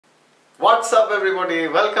What's up everybody,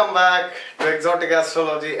 welcome back to Exotic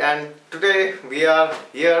Astrology, and today we are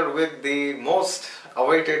here with the most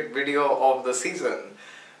awaited video of the season.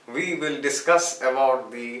 We will discuss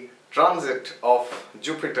about the transit of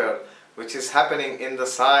Jupiter, which is happening in the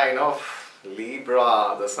sign of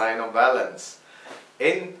Libra, the sign of balance,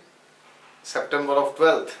 in September of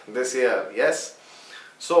 12th this year. Yes,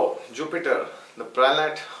 so Jupiter, the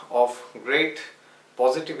planet of great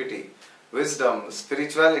positivity, wisdom,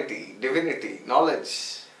 spirituality, divinity,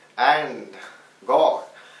 knowledge and God,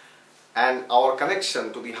 and our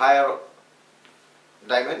connection to the higher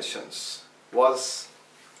dimensions, was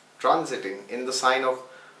transiting in the sign of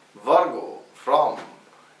Virgo from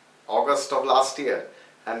August of last year,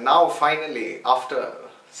 and now finally, after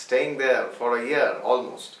staying there for a year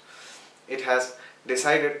almost, it has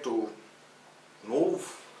decided to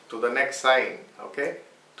move to the next sign, okay,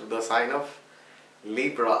 to the sign of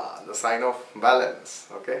Libra, the sign of balance.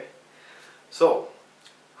 Okay, so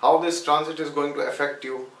how this transit is going to affect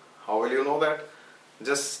you, how will you know that?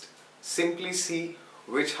 Just simply see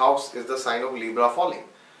which house is the sign of Libra falling.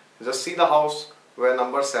 Just see the house where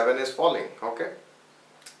number 7 is falling. Okay,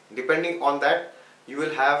 depending on that you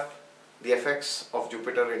will have the effects of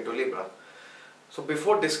Jupiter into Libra. So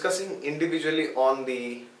before discussing individually on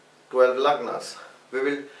the 12 lagnas, we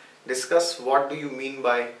will discuss what do you mean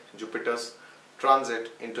by Jupiter's transit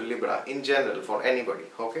into Libra in general for anybody.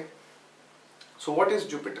 Okay, so what is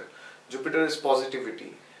Jupiter? Jupiter is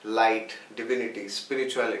positivity, light, divinity,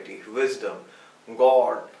 spirituality, wisdom,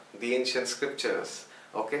 God, the ancient scriptures.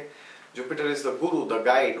 Okay, Jupiter is the guru, the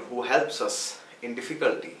guide who helps us in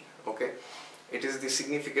difficulty. Okay, it is the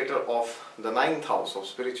significator of the 9th house of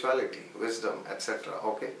spirituality, wisdom, etc.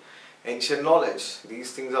 Okay, ancient knowledge,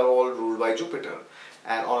 these things are all ruled by Jupiter,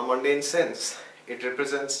 and on a mundane sense it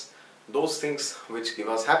represents those things which give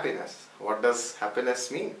us happiness. What does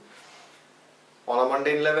happiness mean? On a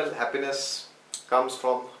mundane level, happiness comes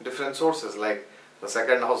from different sources, like the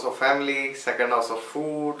 2nd house of family, 2nd house of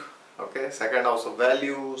food, okay, 2nd house of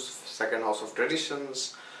values, 2nd house of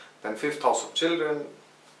traditions, then 5th house of children,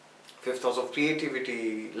 5th house of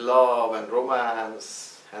creativity, love and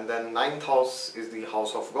romance, and then 9th house is the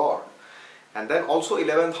house of God. And then also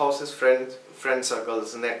 11th house is friend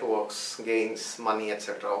circles, networks, gains, money,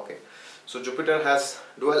 etc. Okay, so Jupiter has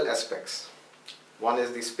dual aspects. One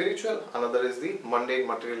is the spiritual, another is the mundane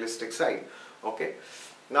materialistic side. Okay,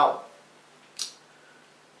 now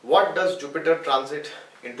what does Jupiter transit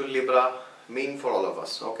into Libra mean for all of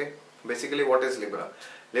us? Okay, basically what is Libra?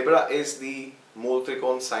 Libra is the Mool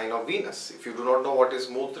Trikon sign of Venus. If you do not know what is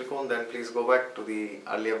Mool Trikon, then please go back to the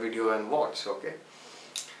earlier video and watch. Okay,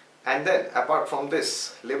 and then apart from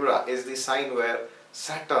this, Libra is the sign where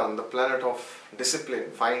Saturn, the planet of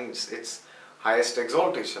discipline, finds its highest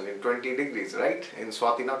exaltation in 20 degrees, right, in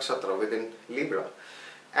Swati Nakshatra within Libra.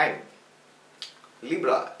 And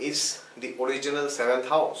Libra is the original 7th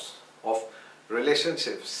house of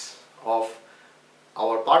relationships, of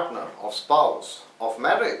our partner, of spouse, of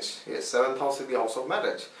marriage. Yes, 7th house is the house of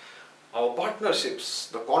marriage. Our partnerships,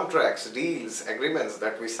 the contracts, deals, agreements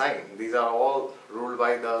that we sign, these are all ruled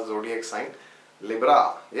by the zodiac sign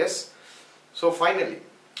Libra. Yes, so finally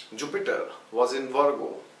Jupiter was in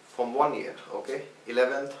Virgo from 1 year. Okay,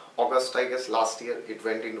 11th August, I guess, last year it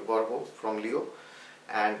went into Virgo from Leo,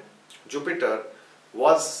 and Jupiter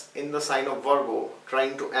was in the sign of Virgo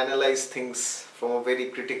trying to analyze things from a very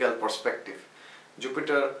critical perspective.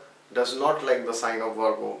 Jupiter does not like the sign of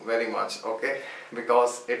Virgo very much, okay,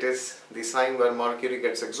 because it is the sign where Mercury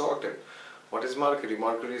gets exalted. What is Mercury?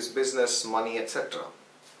 Mercury is business, money, etc.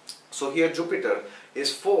 So here Jupiter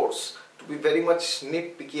is forced to be very much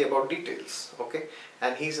nitpicky about details, okay,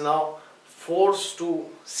 and he is now forced to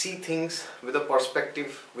see things with a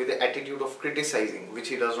perspective, with the attitude of criticizing, which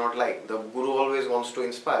he does not like. The guru always wants to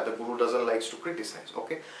inspire, the guru doesn't like to criticize.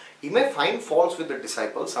 Okay, he may find faults with the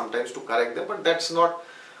disciples sometimes to correct them, but that's not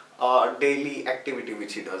a daily activity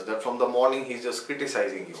which he does, that from the morning he's just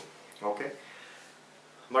criticizing you. Okay,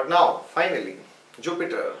 but now finally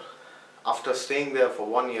Jupiter, after staying there for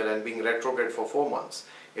 1 year and being retrograde for 4 months,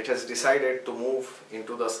 it has decided to move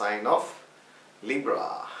into the sign of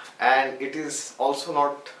Libra, and it is also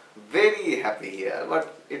not very happy here,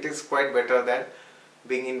 but it is quite better than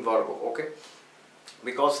being in Virgo. Okay,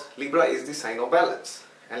 because Libra is the sign of balance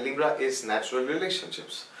and Libra is natural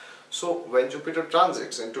relationships. So when Jupiter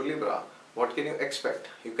transits into Libra, what can you expect?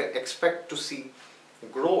 You can expect to see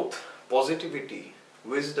growth, positivity,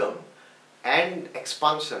 wisdom and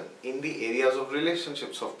expansion in the areas of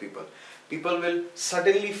relationships of people. People will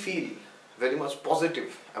suddenly feel very much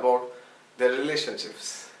positive about their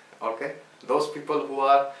relationships. Okay, those people who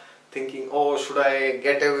are thinking, oh, should I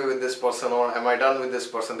get away with this person, or am I done with this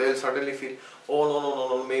person, they will suddenly feel,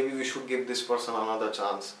 oh no, maybe we should give this person another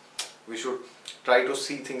chance. We should try to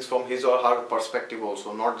see things from his or her perspective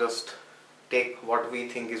also, not just take what we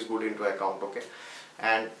think is good into account. Okay.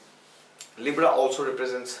 And Libra also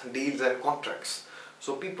represents deals and contracts.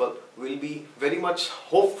 So people will be very much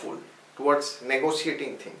hopeful towards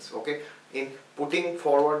negotiating things, okay, in putting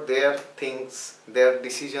forward their things, their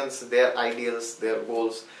decisions, their ideals, their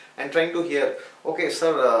goals, and trying to hear, okay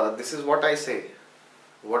sir, this is what I say,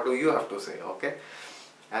 what do you have to say, okay.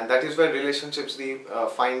 And that is where relationships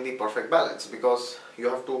find the perfect balance, because you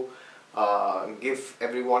have to give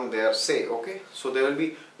everyone their say, okay. So there will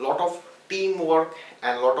be lot of teamwork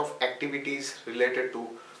and lot of activities related to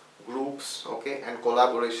groups, okay, and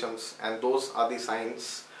collaborations, and those are the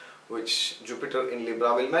signs which Jupiter in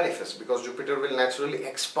Libra will manifest, because Jupiter will naturally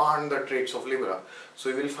expand the traits of Libra. So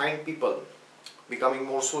you will find people becoming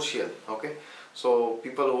more social, okay. So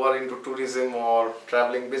people who are into tourism or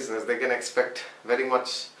traveling business, they can expect very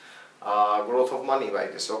much growth of money by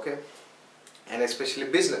this, okay. And especially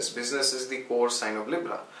business is the core sign of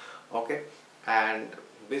Libra, okay. And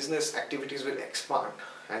business activities will expand,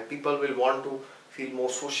 and people will want to feel more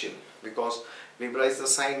social, because Libra is the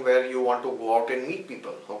sign where you want to go out and meet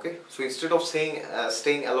people, okay. So instead of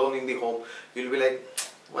staying alone in the home, you'll be like,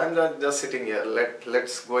 well, I'm not just sitting here,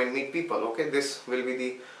 let's go and meet people, okay. This will be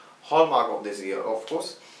the hallmark of this year, of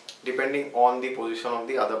course, depending on the position of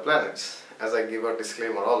the other planets, as I give a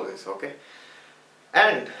disclaimer always, okay.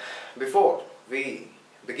 And before we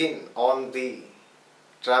begin on the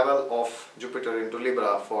travel of Jupiter into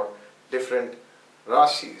Libra for different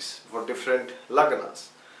rashis, for different lagnas,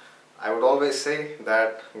 I would always say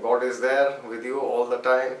that God is there with you all the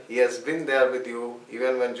time. He has been there with you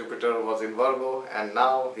even when Jupiter was in Virgo, and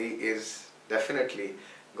now He is definitely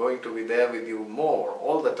going to be there with you more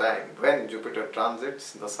all the time when Jupiter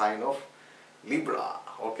transits the sign of Libra,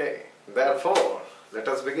 okay. Therefore, let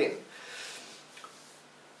us begin.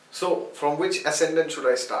 So, from which ascendant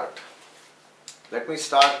should I start? Let me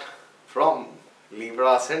start from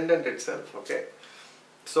Libra ascendant itself, okay.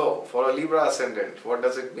 So, for a Libra ascendant, what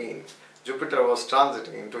does it mean? Jupiter was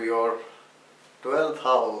transiting into your 12th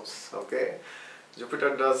house, okay.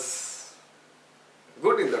 Jupiter does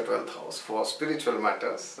good in the 12th house for spiritual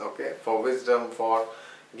matters, okay, for wisdom, for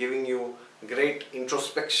giving you great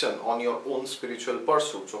introspection on your own spiritual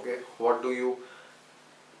pursuits, okay. What do you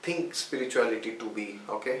think spirituality to be,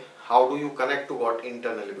 okay? How do you connect to God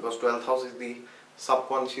internally? Because 12th house is the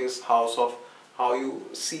subconscious house of how you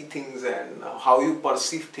see things and how you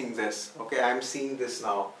perceive things as, okay, I am seeing this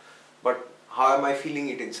now, but how am I feeling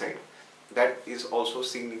it inside? That is also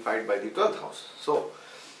signified by the 12th house. So,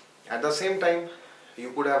 at the same time,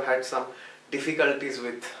 you could have had some difficulties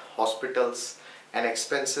with hospitals and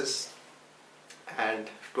expenses, and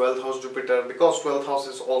 12th house Jupiter, because 12th house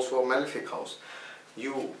is also a malefic house,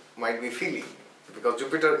 you might be feeling, because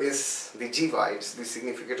Jupiter is the Jiva, it's the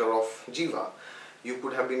significator of Jiva, you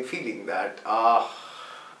could have been feeling that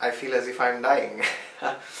I feel as if I'm dying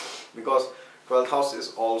because 12th house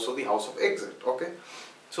is also the house of exit, okay.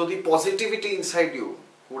 So the positivity inside you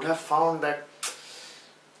would have found that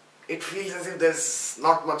it feels as if there's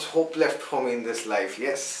not much hope left for me in this life.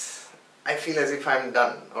 Yes, I feel as if I'm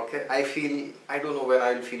done, okay. I don't know when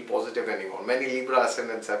I'll feel positive anymore. Many Libra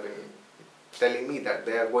ascendants have been telling me that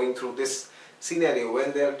they are going through this scenario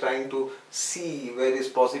when they are trying to see where is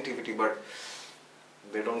positivity, but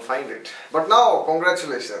they don't find it. But now,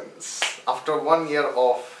 congratulations, after 1 year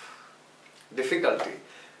of difficulty,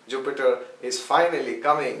 Jupiter is finally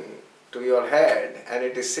coming to your head, and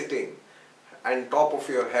it is sitting on top of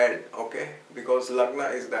your head, okay, because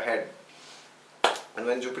Lagna is the head. And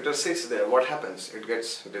when Jupiter sits there, what happens? It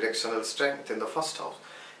gets directional strength in the first house.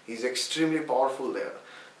 He's extremely powerful there.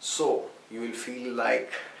 So, you will feel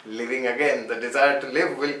like living again. The desire to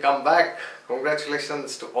live will come back.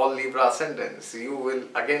 Congratulations to all Libra ascendants. You will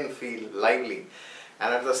again feel lively.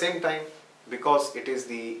 And at the same time, because it is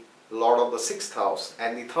the Lord of the 6th house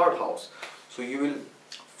and the 3rd house, so you will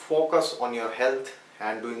focus on your health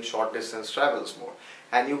and doing short distance travels more.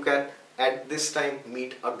 And you can at this time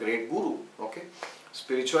meet a great guru, okay.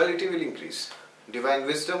 Spirituality will increase. Divine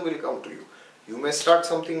wisdom will come to you. You may start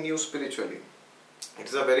something new spiritually. It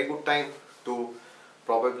is a very good time to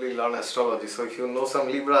probably learn astrology. So if you know some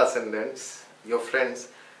Libra ascendants, your friends,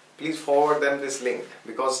 please forward them this link,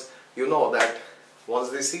 because you know that once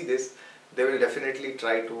they see this, they will definitely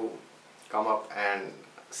try to come up and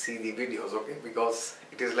see the videos, okay, because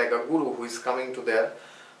it is like a guru who is coming to their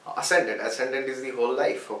ascendant. Ascendant is the whole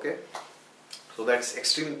life, okay. So that's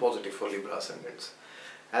extremely positive for Libra ascendants.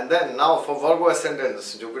 And then now for Virgo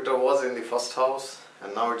ascendants, Jupiter was in the first house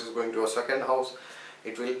and now it is going to a second house.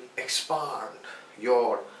 It will expand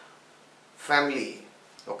your family.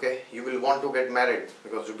 Okay, you will want to get married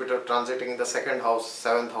because Jupiter transiting in the second house,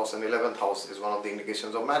 7th house and 11th house is one of the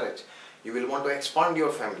indications of marriage. You will want to expand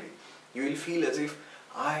your family. You will feel as if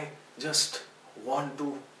I just want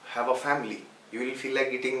to have a family. You will feel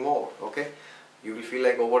like eating more. Okay, you will feel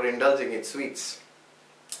like overindulging in sweets,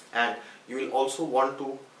 and you will also want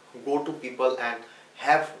to go to people and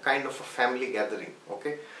have kind of a family gathering.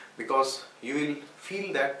 Okay, because you will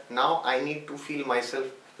feel that now I need to feel myself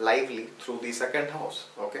lively through the second house.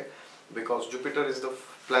 Okay, because Jupiter is the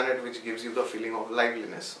planet which gives you the feeling of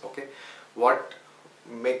liveliness. Okay, what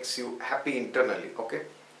makes you happy internally. Okay,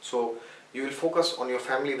 so you will focus on your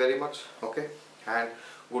family very much. Okay, and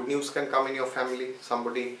good news can come in your family.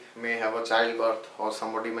 Somebody may have a childbirth, or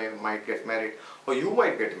somebody might get married, or you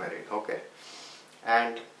might get married. Okay,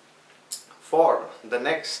 and for the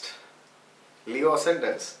next Leo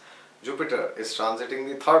ascendants, Jupiter is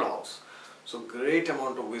transiting the third house. So great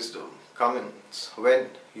amount of wisdom comes when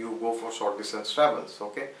you go for short distance travels.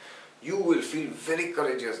 Okay, you will feel very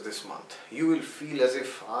courageous this month. You will feel as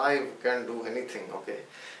if I can do anything. Okay,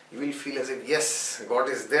 you will feel as if yes, God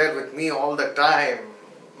is there with me all the time.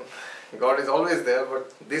 God is always there,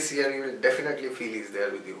 but this year you will definitely feel He is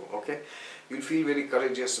there with you. Okay, you will feel very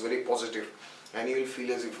courageous, very positive, and you will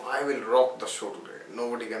feel as if I will rock the show today.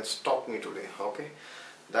 Nobody can stop me today. Okay,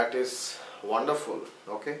 that is wonderful.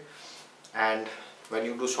 Okay, and when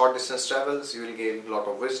you do short distance travels, you will gain a lot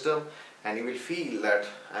of wisdom, and you will feel that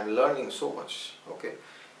I am learning so much. Okay,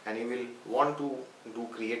 and you will want to do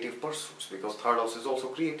creative pursuits because third house is also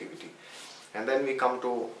creativity. And then we come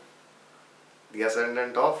to the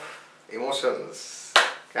ascendant of emotions,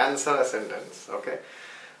 Cancer ascendants. Okay,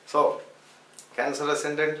 so Cancer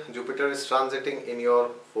ascendant, Jupiter is transiting in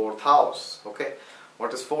your 4th house. Okay,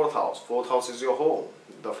 what is 4th house? 4th house is your home,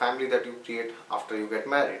 the family that you create after you get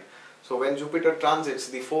married. So when Jupiter transits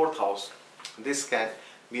the 4th house, this can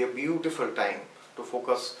be a beautiful time to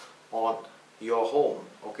focus on your home.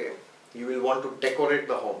 Okay, you will want to decorate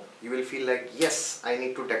the home. You will feel like yes, I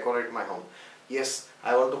need to decorate my home. Yes,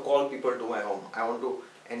 I want to call people to my home. I want to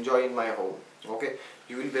enjoy in my home. Okay,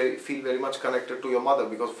 you will feel very much connected to your mother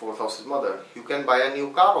because 4th house is mother. You can buy a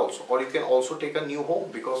new car also, or you can also take a new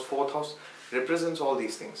home because 4th house represents all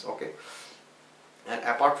these things. Okay, and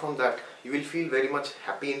apart from that, you will feel very much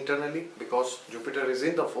happy internally because Jupiter is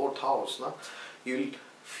in the 4th house. No? You will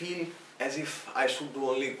feel as if I should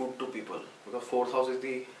do only good to people because 4th house is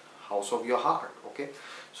the house of your heart. Okay,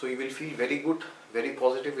 so you will feel very good, very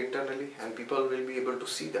positive internally, and people will be able to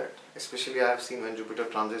see that. Especially I have seen when Jupiter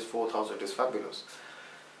transits 4th house, it is fabulous.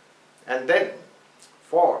 And then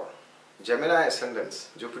for Gemini ascendants,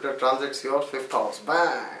 Jupiter transits your 5th house.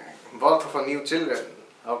 Bang! Birth of a new children.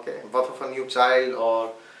 Okay, birth of a new child,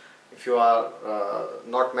 or if you are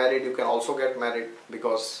not married, you can also get married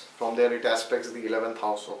because from there it aspects the 11th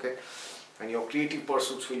house. Okay, and your creative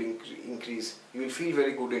pursuits will increase. You will feel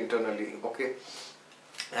very good internally. Okay,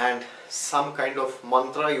 and some kind of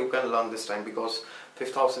mantra you can learn this time because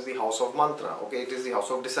 5th house is the house of mantra. Okay, it is the house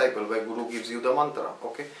of disciple where Guru gives you the mantra.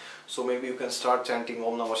 Okay, so maybe you can start chanting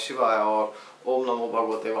Om Namah Shivaya or Om Namo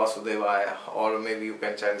Bhagavate Vasudevaya, or maybe you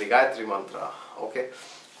can chant the Gayatri mantra. Okay,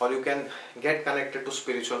 or you can get connected to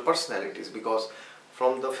spiritual personalities because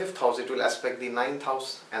from the 5th house it will aspect the 9th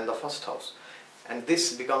house and the 1st house, and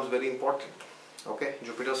this becomes very important. Okay,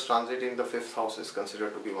 Jupiter's transit in the 5th house is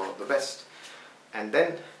considered to be one of the best. And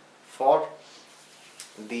then for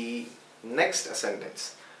the next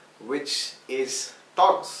ascendants, which is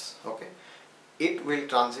Taurus, okay, it will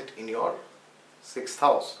transit in your 6th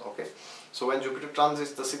house. Okay, so when Jupiter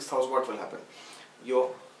transits the 6th house, what will happen? Your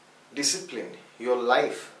discipline, your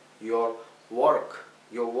life, your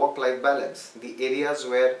work-life balance, the areas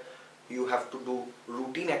where you have to do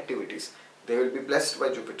routine activities, they will be blessed by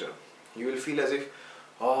Jupiter. You will feel as if,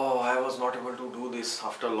 oh, I was not able to do this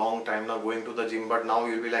after a long time now going to the gym, but now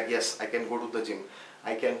you'll be like, yes, I can go to the gym.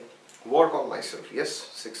 I can work on myself. Yes,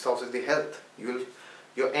 6th house is the health.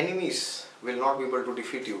 Your enemies will not be able to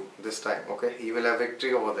defeat you this time. Okay, you will have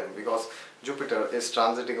victory over them because Jupiter is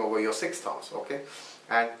transiting over your 6th house. Okay,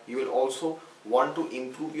 and you will also want to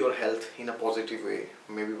improve your health in a positive way,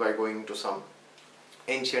 maybe by going to some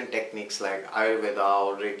ancient techniques like Ayurveda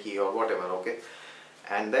or Reiki or whatever. Okay,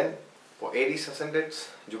 and then for Aries ascendants,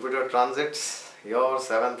 Jupiter transits your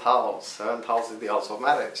 7th house. 7th house is the house of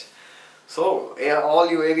marriage. So, all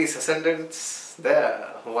you Aries ascendants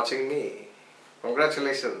there watching me,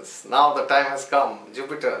 congratulations. Now the time has come.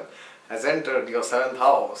 Jupiter has entered your 7th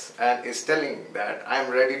house and is telling that I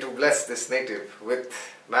am ready to bless this native with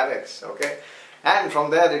marriage, okay? And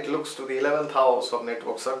from there it looks to the 11th house of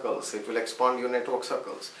network circles. It will expand your network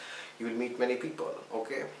circles. You will meet many people,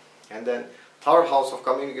 okay? And then 3rd house of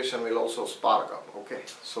communication will also spark up, okay?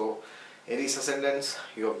 So Aries ascendants,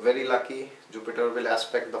 you are very lucky. Jupiter will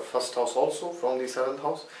aspect the 1st house also from the 7th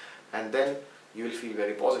house, and then you will feel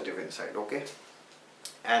very positive inside, okay?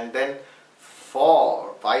 And then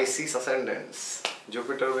for Pisces ascendants,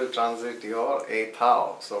 Jupiter will transit your 8th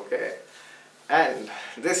house, okay? And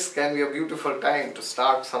this can be a beautiful time to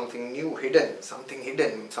start something new,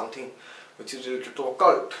 something which is related to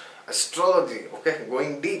occult, astrology, okay?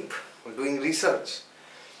 Going deep, doing research.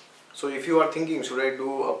 So if you are thinking, should I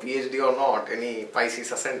do a PhD or not, any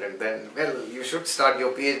Pisces ascendant, then well, you should start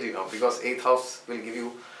your PhD now, because 8th house will give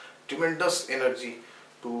you tremendous energy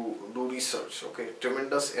to do research, okay?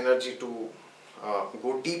 Tremendous energy to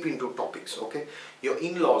go deep into topics, okay? Your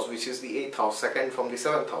in-laws, which is the 8th house, second from the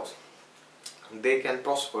 7th house, they can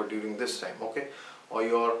prosper during this time, okay? Or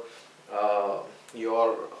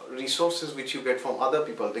your resources which you get from other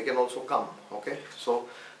people, they can also come, okay? So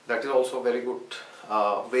that is also a very good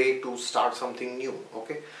way to start something new,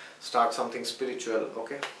 okay? Start something spiritual,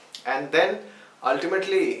 okay? And then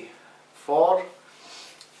ultimately for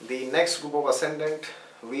the next group of ascendant,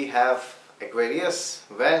 we have Aquarius,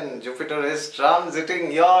 when Jupiter is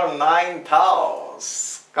transiting your 9th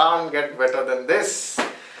house. Can't get better than this.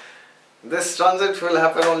 This transit will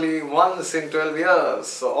happen only once in 12 years.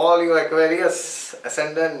 So all you Aquarius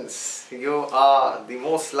ascendants, you are the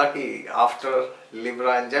most lucky after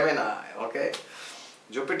Libra and Gemini, okay?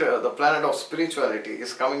 Jupiter, the planet of spirituality,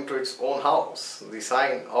 is coming to its own house. The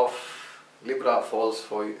sign of Libra falls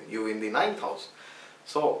for you in the 9th house.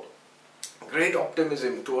 So great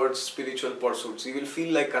optimism towards spiritual pursuits. You will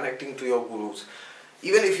feel like connecting to your gurus.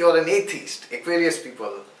 Even if you are an atheist, Aquarius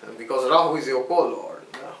people, because Rahu is your co-lord.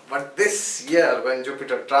 But this year when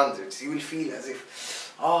Jupiter transits, you will feel as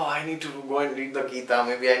if, oh, I need to go and read the Gita,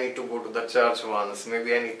 maybe I need to go to the church once,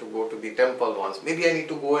 maybe I need to go to the temple once, maybe I need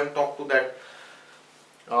to go and talk to that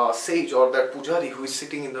sage or that pujari who is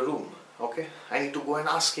sitting in the room, okay? I need to go and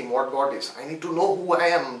ask him what God is. I need to know who I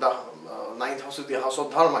am. The 9th house is the house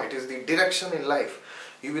of dharma. It is the direction in life.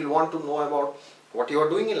 You will want to know about what you are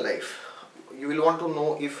doing in life. You will want to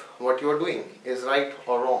know if what you are doing is right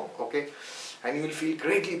or wrong, okay? And you will feel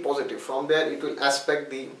greatly positive. From there it will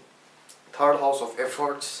aspect the 3rd house of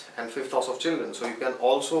efforts and 5th house of children. So you can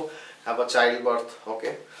also have a childbirth,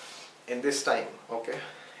 okay, in this time, okay?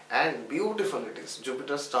 And beautiful it is.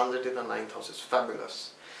 Jupiter's transit in the 9th house is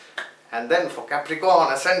fabulous. And then for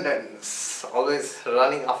Capricorn ascendants, always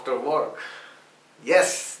running after work.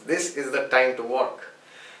 Yes, this is the time to work.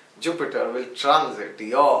 Jupiter will transit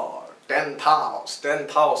your 10th house.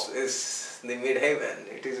 10th house is the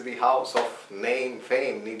midheaven. It is the house of name,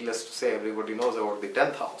 fame. Needless to say, everybody knows about the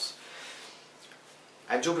 10th house.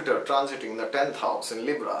 And Jupiter transiting the 10th house in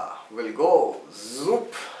Libra will go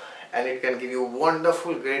zoop, and it can give you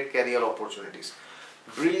wonderful, great career opportunities.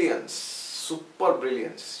 Brilliance, super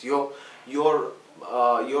brilliance. Your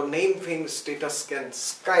name, fame, status can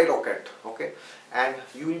skyrocket, okay? And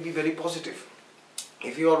you will be very positive.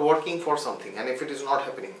 If you are working for something and if it is not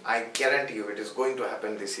happening, I guarantee you it is going to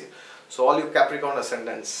happen this year. So all you Capricorn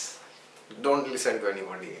ascendants, don't listen to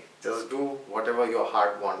anybody. Just do whatever your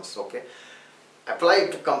heart wants, okay? Apply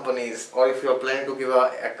it to companies, or if you are planning to give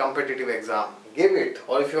a competitive exam, give it.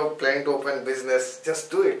 Or if you are planning to open business, just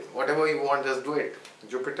do it. Whatever you want, just do it.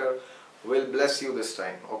 Jupiter will bless you this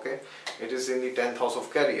time, okay? It is in the 10th house of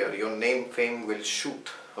career. Your name, fame will shoot,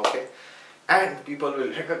 okay? And people will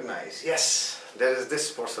recognize, yes, there is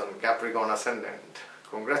this person, Capricorn ascendant.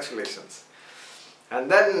 Congratulations. And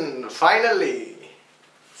then finally,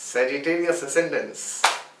 Sagittarius ascendants.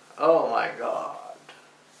 Oh my God.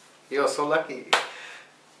 You are so lucky.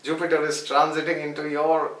 Jupiter is transiting into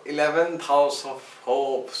your 11th house of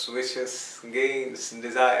hopes, wishes, gains,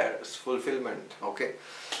 desires, fulfillment, okay?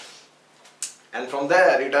 And from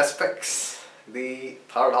there it aspects the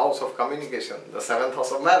 3rd house of communication, the 7th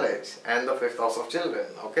house of marriage, and the 5th house of children,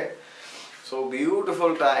 okay? So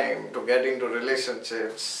beautiful time to get into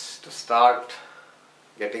relationships, to start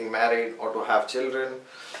getting married or to have children,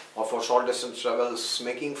 or for short distance travels,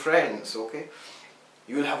 making friends, okay?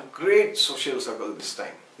 You will have great social circle this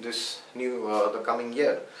time, this new, the coming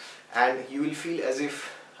year. And you will feel as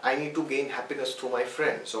if I need to gain happiness through my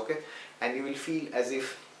friends, okay? And you will feel as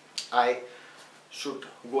if I should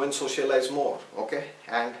go and socialize more, okay?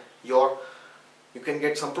 And you can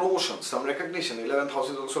get some promotion, some recognition. 11th house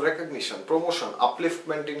is also recognition, promotion,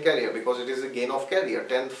 upliftment in career, because it is a gain of career.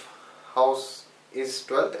 10th house is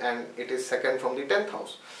 12th and it is second from the 10th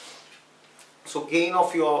house. So gain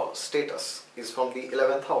of your status is from the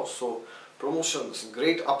 11th house. So promotions,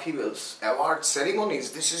 great upheavals, award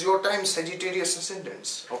ceremonies, this is your time, Sagittarius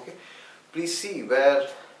ascendants. Okay, please see where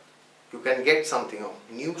you can get something,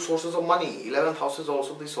 new sources of money. 11th house is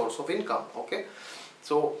also the source of income. Okay,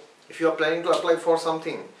 so if you are planning to apply for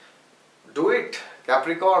something, do it,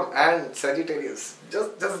 Capricorn and Sagittarius.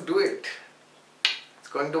 Just do it. It's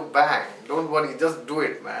going to bang. Don't worry, just do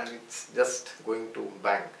it, man. It's just going to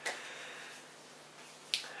bang.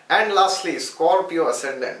 And lastly, Scorpio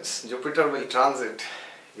ascendants. Jupiter will transit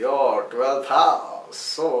your 12th house.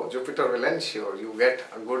 So Jupiter will ensure you get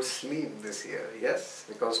a good sleep this year. Yes,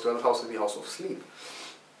 because 12th house is the house of sleep.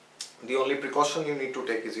 The only precaution you need to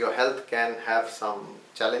take is your health can have some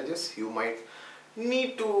challenges. You might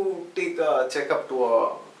need to take a checkup to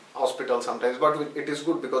a hospital sometimes, but it is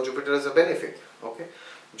good because Jupiter is a benefit. Okay,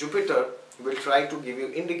 Jupiter will try to give you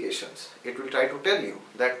indications. It will try to tell you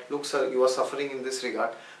that, look sir, you are suffering in this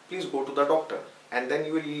regard, please go to the doctor. And then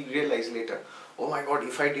you will realize later, oh my god,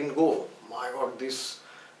 if I didn't go, my god, this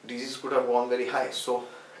disease could have gone very high. So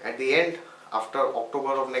at the end, after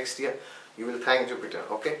October of next year, you will thank Jupiter.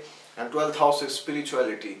 Okay, and 12th house is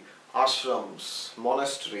spirituality, ashrams,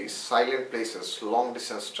 monasteries, silent places, long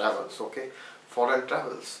distance travels. Okay, foreign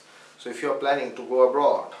travels. So if you are planning to go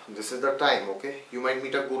abroad, this is the time. Okay, you might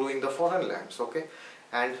meet a guru in the foreign lands. Okay,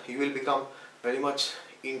 and you will become very much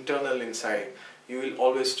internal inside. You will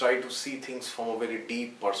always try to see things from a very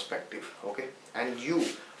deep perspective. Okay, and you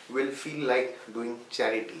will feel like doing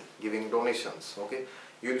charity, giving donations. Okay,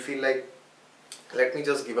 you will feel like, let me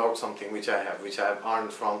just give out something which I have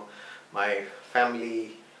earned from my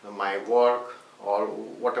family, my work, or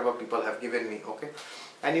whatever people have given me. Okay,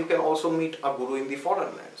 and you can also meet a guru in the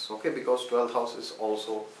foreign lands. Okay, because 12th house is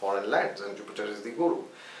also foreign lands and Jupiter is the guru.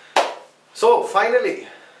 So finally,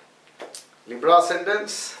 Libra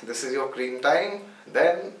ascendants, this is your cream time.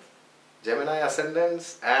 Then Gemini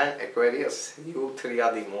ascendants and Aquarius, you three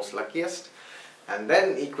are the most luckiest. And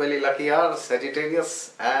then equally lucky are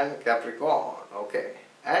Sagittarius and Capricorn. Okay,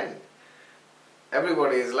 and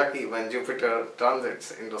everybody is lucky when Jupiter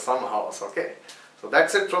transits into some house. Okay, so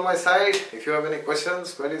that's it from my side. If you have any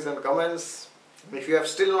questions, queries and comments, if you have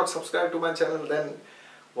still not subscribed to my channel, then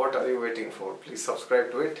what are you waiting for? Please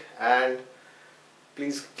subscribe to it and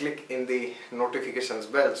please click in the notifications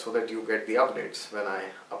bell so that you get the updates when I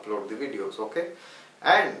upload the videos. Okay,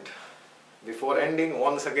 and before ending,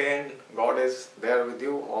 once again, God is there with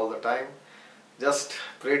you all the time. Just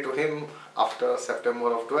pray to Him after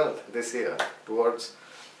September of 12th this year towards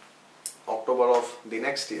October of the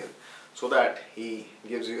next year, so that He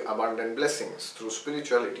gives you abundant blessings through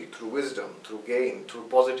spirituality, through wisdom, through gain, through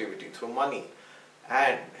positivity, through money,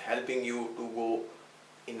 and helping you to go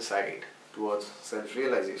inside towards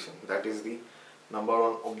self-realization. That is the number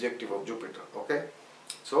one objective of Jupiter. Okay,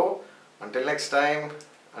 so until next time,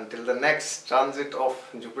 until the next transit of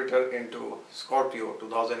Jupiter into Scorpio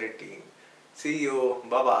 2018, see you,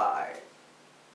 bye bye.